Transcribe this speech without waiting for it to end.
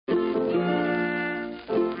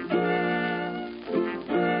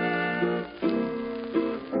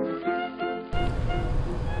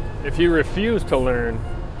If you refuse to learn,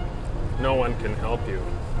 no one can help you.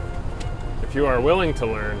 If you are willing to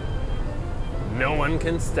learn, no one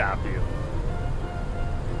can stop you.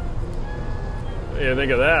 What do you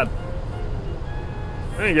think of that?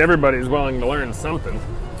 I think everybody's willing to learn something.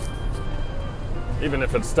 Even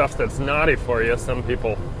if it's stuff that's naughty for you, some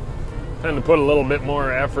people tend to put a little bit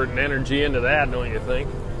more effort and energy into that, don't you think?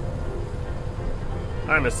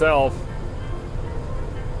 I myself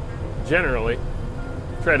generally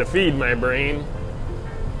try to feed my brain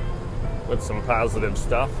with some positive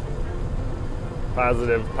stuff.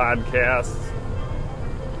 Positive podcasts.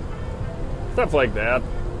 Stuff like that.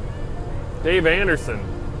 Dave Anderson.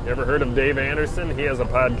 You ever heard of Dave Anderson? He has a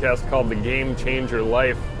podcast called The Game Changer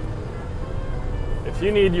Life. If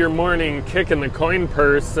you need your morning kick in the coin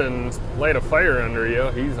purse and light a fire under you,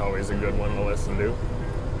 he's always a good one to listen to.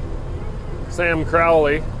 Sam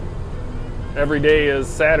Crowley. Every day is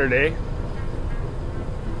Saturday.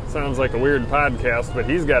 Sounds like a weird podcast, but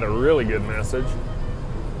he's got a really good message.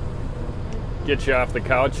 Get you off the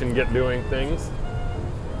couch and get doing things.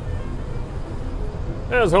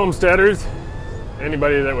 As homesteaders,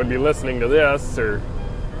 anybody that would be listening to this, or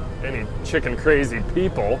any chicken crazy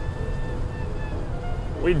people,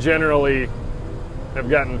 we generally have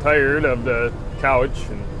gotten tired of the couch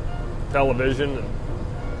and television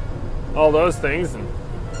and all those things, and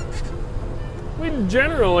we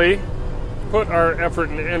generally put our effort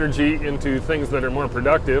and energy into things that are more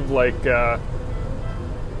productive, like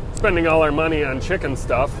spending all our money on chicken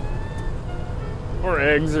stuff, or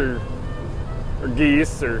eggs, or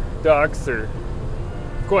geese, or ducks, or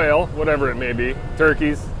quail, whatever it may be,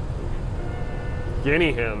 turkeys,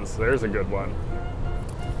 guinea hens, there's a good one.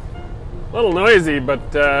 A little noisy, but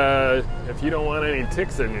if you don't want any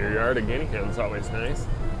ticks in your yard, a guinea hen's always nice.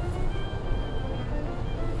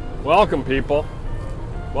 Welcome, people.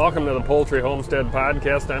 Welcome to the Poultry Homestead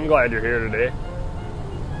Podcast. I'm glad you're here today.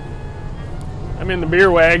 I'm in the beer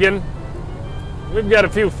wagon. We've got a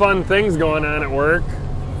few fun things going on at work.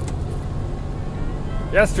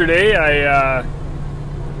 Yesterday, I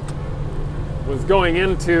was going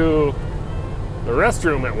into the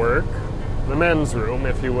restroom at work, the men's room,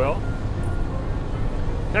 if you will.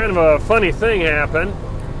 Kind of a funny thing happened.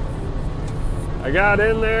 I got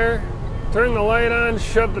in there, turned the light on,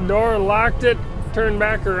 shut the door, locked it, turned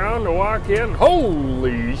back around to walk in.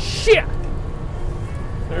 Holy shit!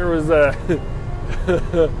 There was a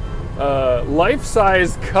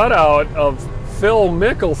life-size cutout of Phil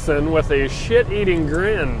Mickelson with a shit-eating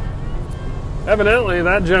grin. Evidently,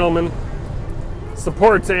 that gentleman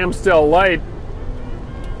supports Amstel Light,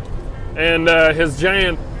 and his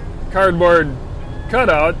giant cardboard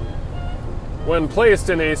cutout, when placed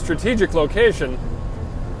in a strategic location,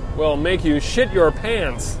 will make you shit your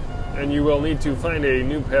pants, and you will need to find a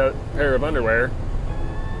new pair of underwear.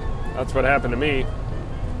 That's what happened to me.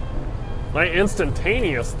 My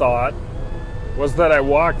instantaneous thought was that I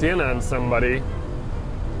walked in on somebody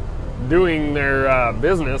doing their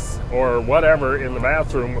business or whatever in the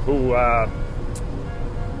bathroom who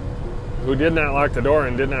did not lock the door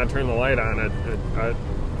and did not turn the light on.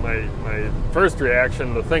 My first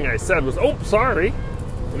reaction, the thing I said was, "Oh, sorry."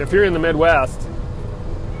 And if you're in the Midwest,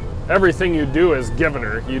 everything you do is given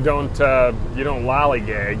her. You don't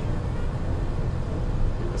lollygag.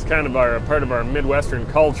 It's kind of part of our Midwestern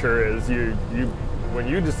culture. Is you when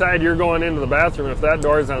you decide you're going into the bathroom, if that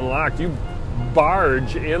door is unlocked, you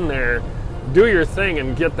barge in there, do your thing,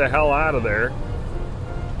 and get the hell out of there.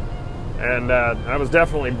 And I was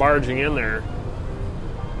definitely barging in there.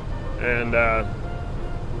 And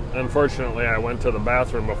unfortunately, I went to the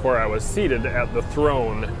bathroom before I was seated at the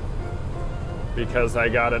throne, because I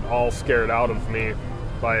got it all scared out of me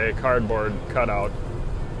by a cardboard cutout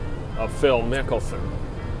of Phil Mickelson.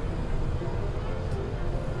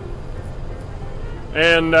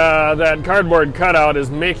 And that cardboard cutout is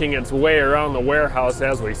making its way around the warehouse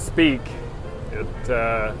as we speak. It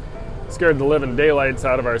scared the living daylights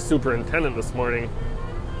out of our superintendent this morning,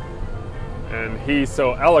 and he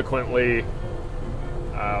so eloquently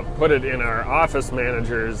put it in our office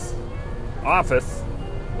manager's office,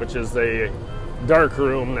 which is a dark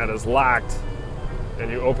room that is locked, and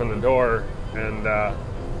you open the door, and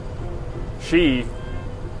she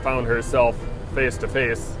found herself face to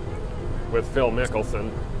face with Phil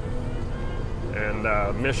Mickelson,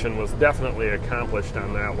 and mission was definitely accomplished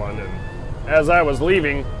on that one. And as I was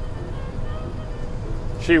leaving,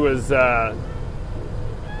 she was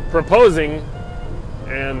proposing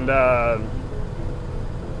and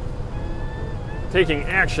taking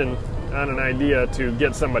action on an idea to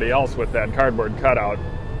get somebody else with that cardboard cutout.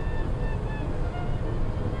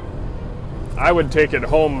 I would take it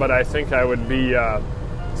home, but I think I would be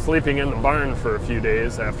sleeping in the barn for a few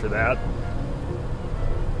days after that.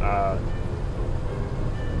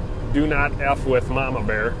 Do not F with Mama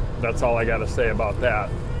Bear. That's all I got to say about that.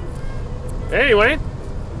 Anyway,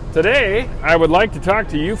 today I would like to talk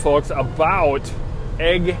to you folks about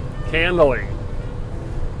egg candling.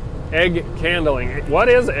 Egg candling. What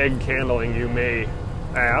is egg candling, you may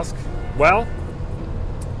ask? Well,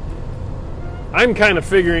 I'm kind of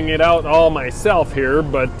figuring it out all myself here,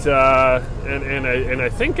 but and I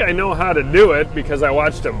think I know how to do it because I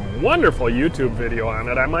watched a wonderful YouTube video on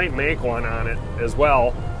it. I might make one on it as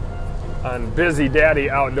well on Busy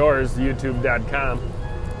Daddy Outdoors, YouTube.com.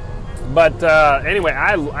 But anyway,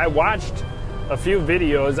 I watched a few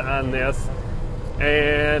videos on this,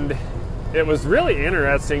 and it was really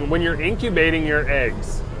interesting. When you're incubating your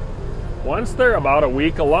eggs, once they're about a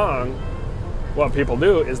week along, what people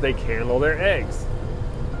do is they candle their eggs.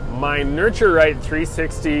 My Nurture Right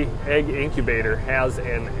 360 egg incubator has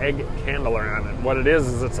an egg candler on it. What it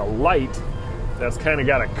is it's a light that's kind of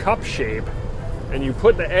got a cup shape, and you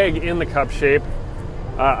put the egg in the cup shape.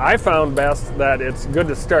 I found best that it's good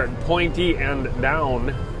to start pointy and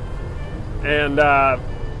down, and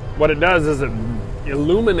what it does is it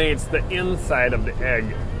illuminates the inside of the egg,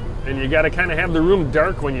 and you got to kind of have the room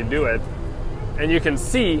dark when you do it, and you can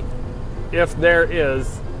see if there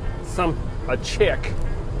is a chick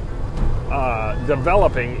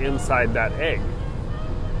developing inside that egg.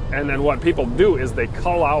 And then what people do is they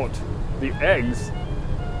cull out the eggs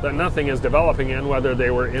that nothing is developing in, whether they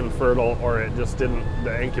were infertile or it just didn't,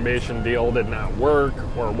 the incubation deal did not work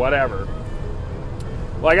or whatever.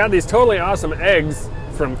 Well, I got these totally awesome eggs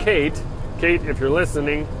from Kate. Kate, if you're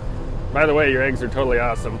listening, by the way, your eggs are totally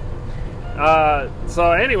awesome.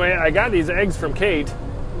 So anyway, I got these eggs from Kate,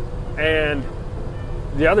 and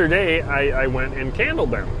the other day I went and candled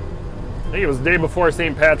them. I think it was the day before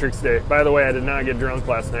St. Patrick's Day. By the way, I did not get drunk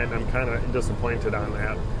last night, and I'm kind of disappointed on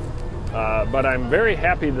that. But I'm very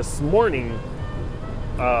happy this morning,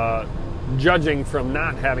 judging from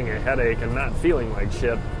not having a headache and not feeling like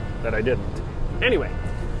shit, that I didn't. Anyway,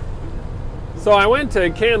 so I went to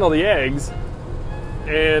candle the eggs,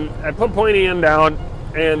 and I put pointy end down,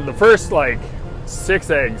 and the first like 6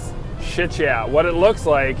 eggs, shit yeah, what it looks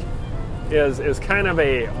like is kind of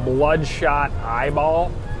a bloodshot eyeball.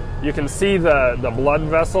 You can see the blood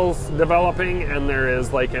vessels developing, and there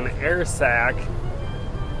is like an air sac,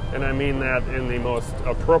 and I mean that in the most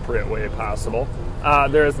appropriate way possible.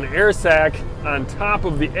 There is an air sac on top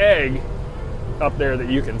of the egg up there that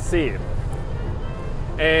you can see.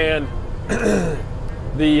 And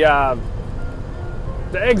the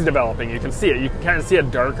egg's developing. You can see it. You can kind of see a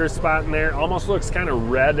darker spot in there. Almost looks kind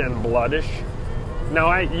of red and bloodish.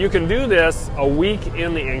 Now, you can do this a week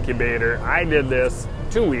in the incubator. I did this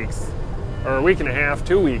 2 weeks, or a week and a half,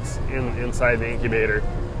 2 weeks inside the incubator.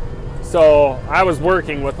 So I was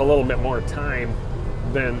working with a little bit more time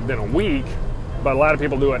than a week, but a lot of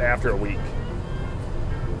people do it after a week.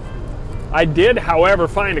 I did, however,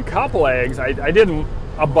 find a couple eggs. I did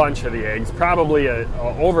a bunch of the eggs, probably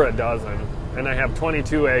over a dozen, and I have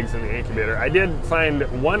 22 eggs in the incubator. I did find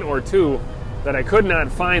 1 or 2 that I could not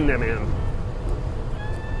find them in.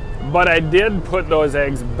 But I did put those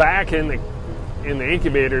eggs back in the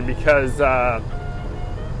incubator because I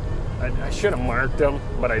should have marked them,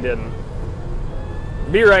 but I didn't.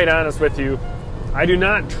 To be right honest with you, I do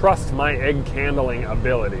not trust my egg candling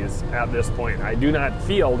abilities at this point. I do not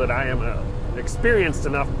feel that I am an experienced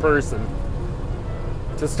enough person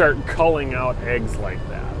to start culling out eggs like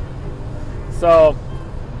that. So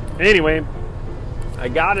anyway, I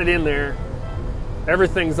got it in there.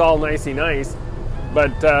 Everything's all nicey nice.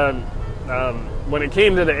 But when it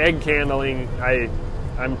came to the egg candling,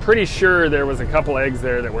 I'm pretty sure there was a couple eggs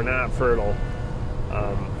there that were not fertile,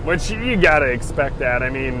 which you gotta expect that. I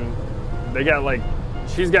mean,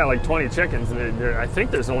 she's got like 20 chickens, and I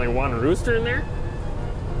think there's only 1 rooster in there.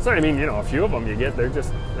 So I mean, a few of them you get, they're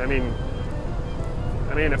just, I mean,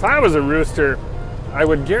 if I was a rooster, I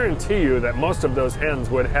would guarantee you that most of those hens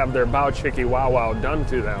would have their bow chicky wow wow done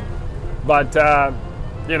to them. But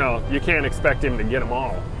you can't expect him to get them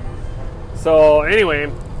all. So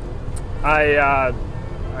anyway, I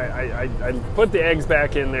put the eggs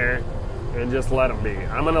back in there and just let them be.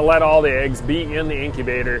 I'm going to let all the eggs be in the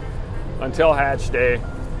incubator until hatch day,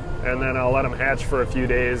 and then I'll let them hatch for a few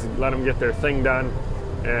days, let them get their thing done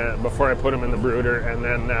before I put them in the brooder. And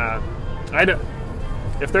then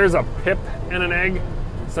if there's a pip in an egg,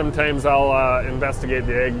 sometimes I'll investigate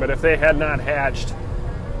the egg. But if they had not hatched,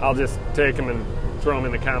 I'll just take them and throw them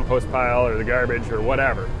in the compost pile or the garbage or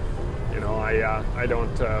whatever. I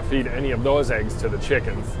don't feed any of those eggs to the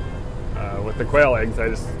chickens. With the quail eggs, I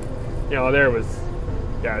just, there was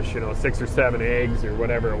gosh, 6 or 7 eggs or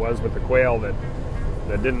whatever it was with the quail that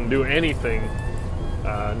didn't do anything.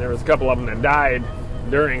 And there was a couple of them that died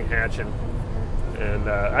during hatching. And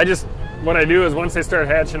what I do is once they start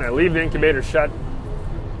hatching, I leave the incubator shut.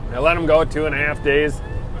 I let them go 2.5 days.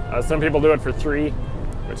 Some people do it for 3,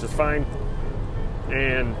 which is fine.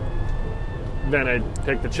 And then I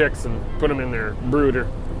take the chicks and put them in their brooder.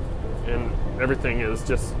 And everything is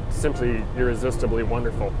just simply irresistibly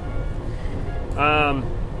wonderful.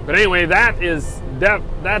 But anyway,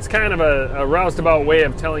 that's kind of a roustabout way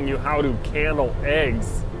of telling you how to candle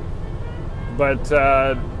eggs. But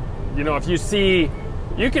if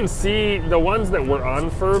you can see the ones that were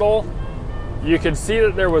unfertile. You could see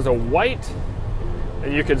that there was a white,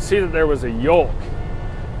 and you could see that there was a yolk.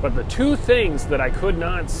 But the two things that I could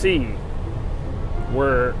not see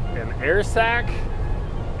were an air sac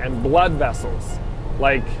and blood vessels,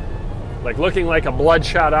 like looking like a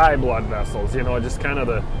bloodshot eye blood vessels. Just kind of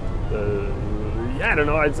I don't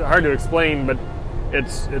know. It's hard to explain, but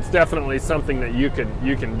it's definitely something that you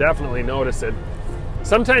can definitely notice it.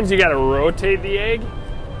 Sometimes you got to rotate the egg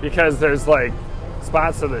because there's like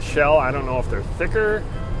spots of the shell. I don't know if they're thicker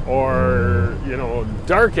or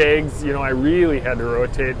dark eggs. I really had to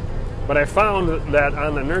rotate. But I found that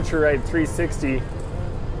on the Nurture Right 360,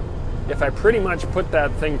 if I pretty much put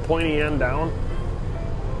that thing pointy end down,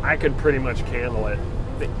 I could pretty much candle it.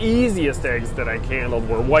 The easiest eggs that I candled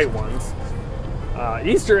were white ones.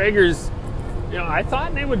 Easter eggers, I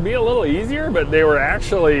thought they would be a little easier, but they were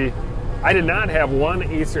actually, I did not have one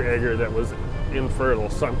Easter egger that was infertile,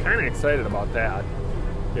 so I'm kind of excited about that.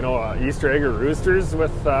 Easter egger roosters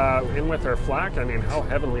with our flock. I mean, how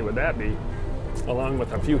heavenly would that be? Along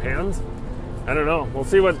with a few hens. I don't know. We'll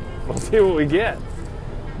see what we get.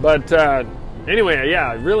 But anyway,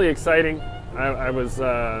 yeah, really exciting. It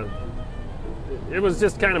was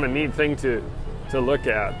just kind of a neat thing to look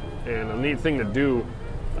at and a neat thing to do.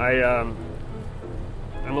 I'm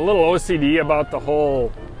a little OCD about the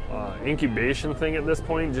whole incubation thing at this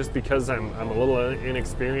point, just because I'm a little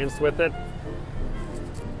inexperienced with it.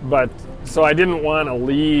 But so I didn't want to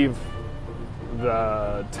leave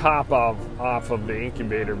the top off of the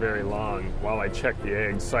incubator very long while I checked the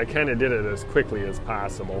eggs. So I kind of did it as quickly as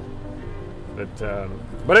possible.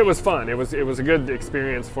 But it was fun. It was a good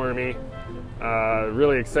experience for me.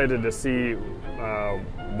 Really excited to see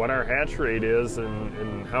what our hatch rate is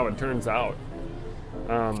and how it turns out.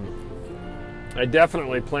 I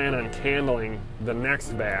definitely plan on candling the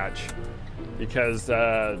next batch because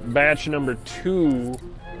batch number 2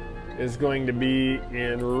 is going to be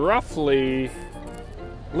in roughly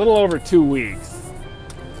a little over 2 weeks.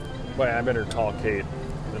 Boy, I better call Kate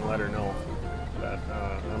and let her know that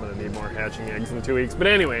I'm going to need more hatching eggs in 2 weeks. But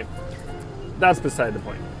anyway, that's beside the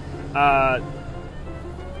point.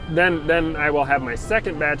 Then I will have my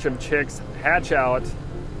second batch of chicks hatch out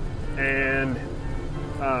and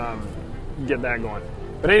get that going.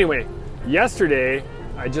 But anyway, yesterday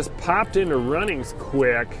I just popped into Runnings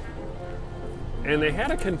quick, and they had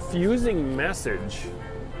a confusing message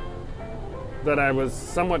that I was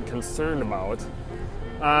somewhat concerned about.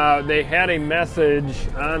 They had a message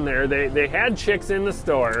on there. They had chicks in the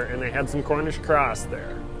store, and they had some Cornish cross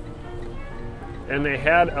there. And they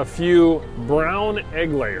had a few brown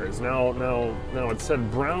egg layers. Now it said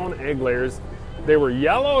brown egg layers. They were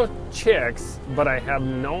yellow chicks, but I have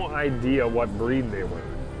no idea what breed they were.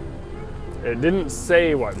 It didn't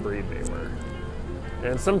say what breed they were.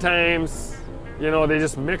 And sometimes, they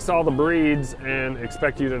just mix all the breeds and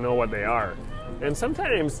expect you to know what they are. And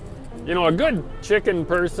sometimes, a good chicken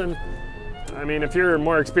person, I mean, if you're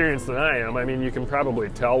more experienced than I am, I mean, you can probably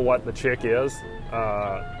tell what the chick is,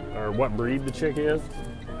 or what breed the chick is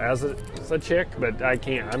as a chick, but I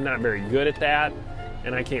can't. I'm not very good at that,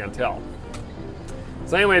 and I can't tell.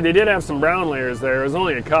 So anyway, they did have some brown layers there. It was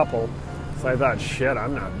only a couple, so I thought, shit,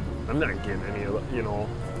 I'm not getting any of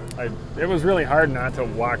it. It was really hard not to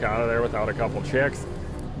walk out of there without a couple chicks.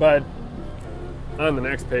 But on the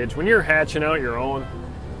next page, when you're hatching out your own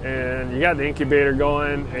and you got the incubator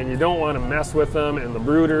going and you don't want to mess with them and the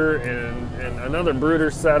brooder and another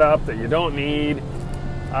brooder set up that you don't need,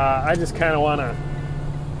 I just kind of want to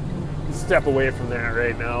step away from that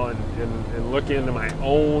right now and look into my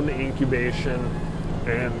own incubation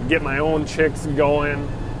and get my own chicks going.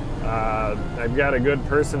 I've got a good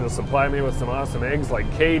person to supply me with some awesome eggs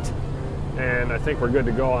like Kate, and I think we're good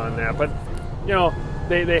to go on that. But,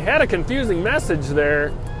 they had a confusing message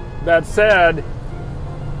there that said,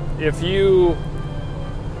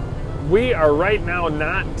 we are right now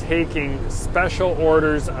not taking special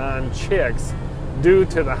orders on chicks due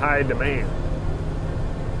to the high demand.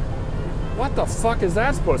 What the fuck is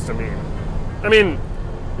that supposed to mean? I mean,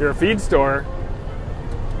 you're a feed store,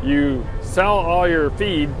 you sell all your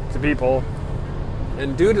feed to people,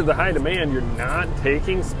 and due to the high demand, you're not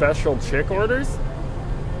taking special chick orders?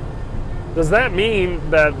 Does that mean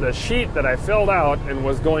that the sheet that I filled out and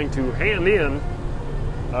was going to hand in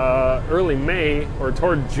early May or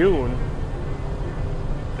toward June,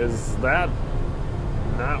 is that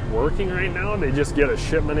not working right now? They just get a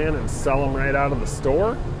shipment in and sell them right out of the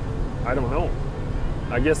store? I don't know.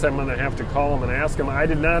 I guess I'm going to have to call them and ask them. I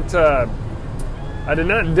did not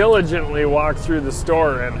diligently walk through the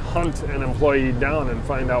store and hunt an employee down and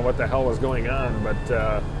find out what the hell was going on,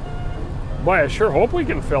 but boy, I sure hope we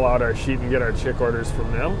can fill out our sheet and get our chick orders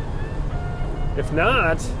from them. If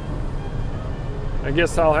not, I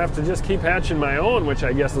guess I'll have to just keep hatching my own, which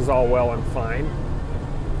I guess is all well and fine.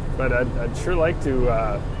 But I'd sure like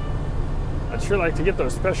to get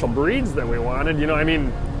those special breeds that we wanted. You know, I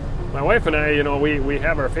mean, my wife and I, you know, we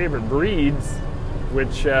have our favorite breeds,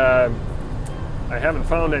 which I haven't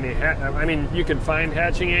found any. I mean, you can find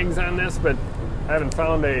hatching eggs on this, but I haven't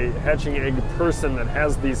found a hatching egg person that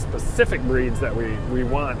has these specific breeds that we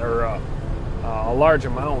want, or a large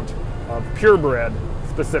amount of purebred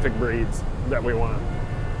specific breeds that we want.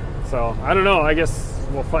 So I don't know. I guess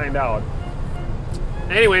we'll find out.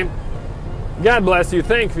 Anyway, God bless you.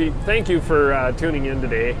 Thank you for tuning in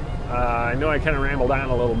today. I know I kind of rambled on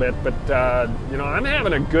a little bit, but you know, I'm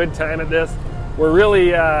having a good time at this. We're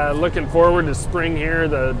really looking forward to spring here.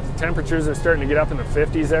 The temperatures are starting to get up in the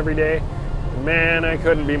 50s every day. Man, I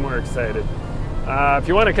couldn't be more excited. If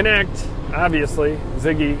you want to connect, obviously,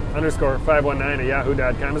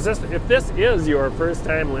 Ziggy_519@yahoo.com. If this is your first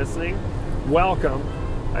time listening, welcome.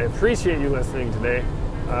 I appreciate you listening today.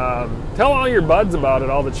 Tell all your buds about it,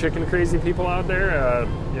 all the chicken crazy people out there.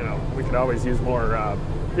 You know, we could always use more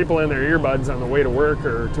people in their earbuds on the way to work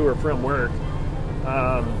or to or from work.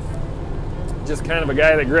 Just kind of a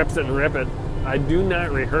guy that grips it and rip it. I do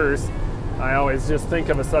not rehearse. I always just think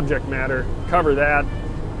of a subject matter, cover that,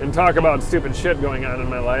 and talk about stupid shit going on in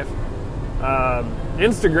my life.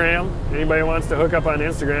 Instagram, anybody wants to hook up on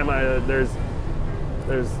Instagram, there's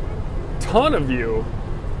a ton of you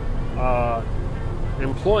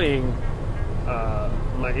employing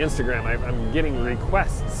my Instagram. I'm getting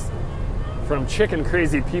requests from chicken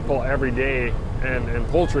crazy people every day, and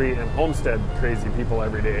poultry and homestead crazy people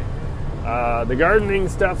every day. The gardening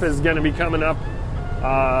stuff is going to be coming up,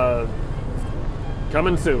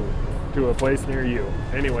 coming soon to a place near you.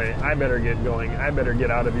 Anyway, I better get going. I better get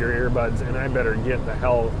out of your earbuds, and I better get the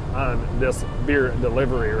hell on this beer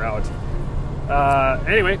delivery route.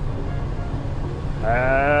 Anyway,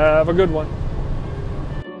 have a good one.